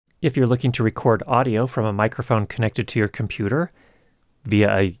If you're looking to record audio from a microphone connected to your computer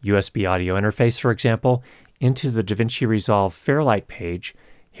via a USB audio interface, for example, into the DaVinci Resolve Fairlight page,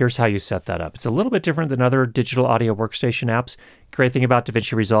 here's how you set that up. It's a little bit different than other digital audio workstation apps. Great thing about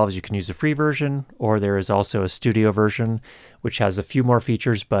DaVinci Resolve is you can use the free version, or there is also a studio version, which has a few more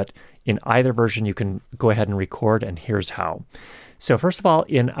features, but in either version, you can go ahead and record, and here's how. So first of all,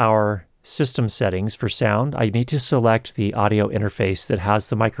 in our system settings for sound, I need to select the audio interface that has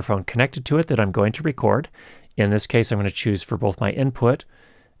the microphone connected to it that I'm going to record. In this case, I'm going to choose for both my input,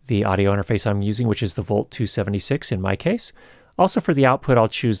 the audio interface I'm using, which is the Volt 276 in my case. Also for the output, I'll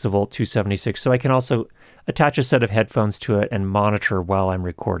choose the Volt 276, so I can also attach a set of headphones to it and monitor while I'm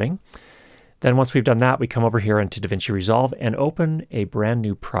recording. Then once we've done that, we come over here into DaVinci Resolve and open a brand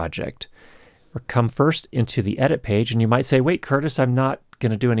new project. We'll come first into the edit page, and you might say, wait, Curtis, I'm not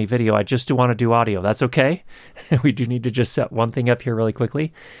going to do any video. I just want to do audio. That's okay. We do need to just set one thing up here really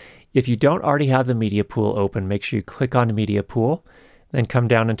quickly. If you don't already have the media pool open, make sure you click on the media pool, then come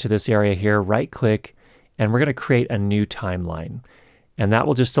down into this area here, right click, and we're going to create a new timeline. And that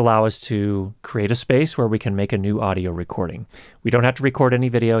will just allow us to create a space where we can make a new audio recording. We don't have to record any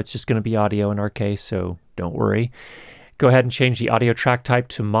video. It's just going to be audio in our case, so don't worry. Go ahead and change the audio track type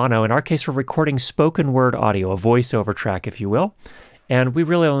to mono. In our case, we're recording spoken word audio, a voiceover track, if you will. And we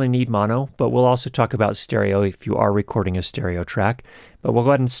really only need mono, but we'll also talk about stereo if you are recording a stereo track. But we'll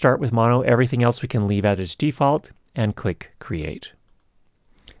go ahead and start with mono. Everything else we can leave at its default and click Create.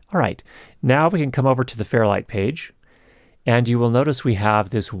 All right, now we can come over to the Fairlight page, and you will notice we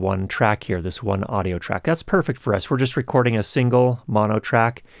have this one track here, this one audio track. That's perfect for us. We're just recording a single mono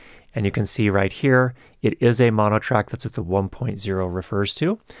track, and you can see right here, it is a mono track. That's what the 1.0 refers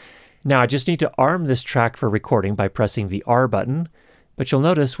to. Now I just need to arm this track for recording by pressing the R button. But you'll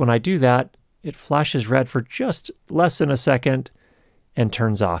notice when I do that, it flashes red for just less than a second and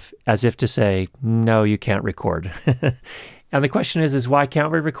turns off, as if to say, no, you can't record. And the question is why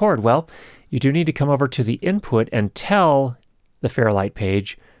can't we record? Well, you do need to come over to the input and tell the Fairlight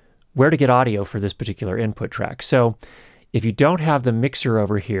page where to get audio for this particular input track. So if you don't have the mixer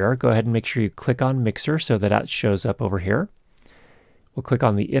over here, go ahead and make sure you click on mixer so that that shows up over here. We'll click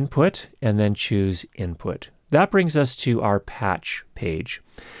on the input and then choose input. That brings us to our patch page.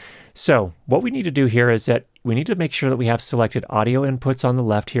 So what we need to do here is that we need to make sure that we have selected audio inputs on the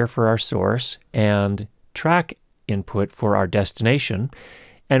left here for our source and track input for our destination.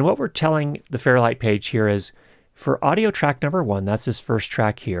 And what we're telling the Fairlight page here is for audio track number 1, that's this first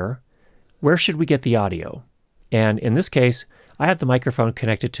track here, where should we get the audio? And in this case, I have the microphone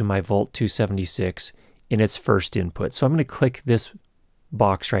connected to my Volt 276 in its first input. So I'm going to click this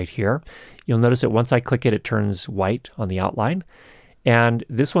box right here. You'll notice that once I click it, it turns white on the outline. And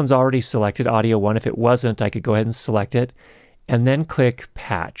this one's already selected, audio 1. If it wasn't, I could go ahead and select it and then click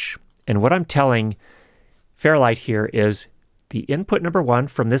patch. And what I'm telling Fairlight here is the input number 1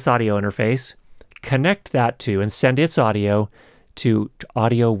 from this audio interface, connect that to and send its audio to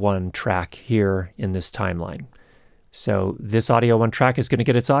audio 1 track here in this timeline. So this audio 1 track is going to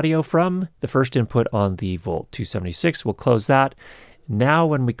get its audio from the first input on the Volt 276. We'll close that. Now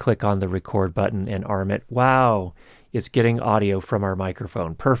when we click on the record button and arm it, wow, it's getting audio from our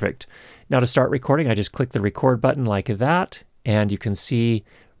microphone. Perfect. Now to start recording, I just click the record button like that, and you can see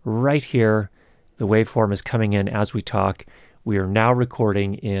right here the waveform is coming in as we talk. We are now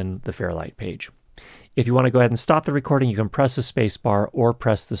recording in the Fairlight page. If you want to go ahead and stop the recording, you can press the space bar or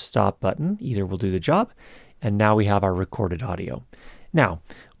press the stop button. Either will do the job. And now we have our recorded audio. Now,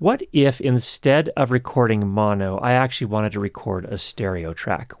 what if instead of recording mono, I actually wanted to record a stereo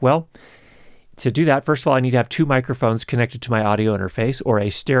track? Well, to do that, first of all, I need to have 2 microphones connected to my audio interface, or a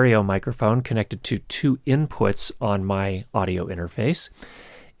stereo microphone connected to 2 inputs on my audio interface.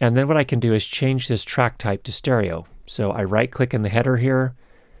 And then what I can do is change this track type to stereo. So I right-click in the header here,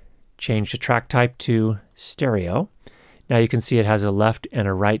 change the track type to stereo. Now you can see it has a left and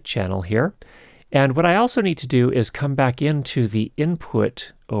a right channel here. And what I also need to do is come back into the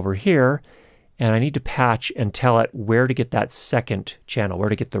input over here, and I need to patch and tell it where to get that second channel, where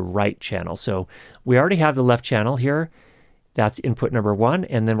to get the right channel. So we already have the left channel here. That's input number 1,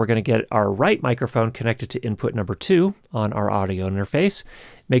 and then we're going to get our right microphone connected to input number 2 on our audio interface.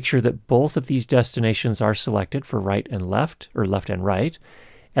 Make sure that both of these destinations are selected for right and left, or left and right,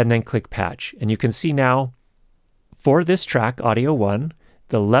 and then click patch. And you can see now for this track, audio 1,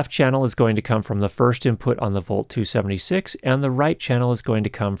 the left channel is going to come from the first input on the Volt 276, and the right channel is going to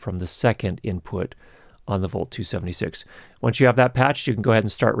come from the second input on the Volt 276. Once you have that patched, you can go ahead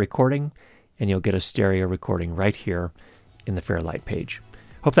and start recording, and you'll get a stereo recording right here in the Fairlight page.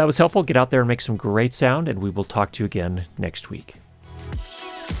 Hope that was helpful. Get out there and make some great sound, and we will talk to you again next week.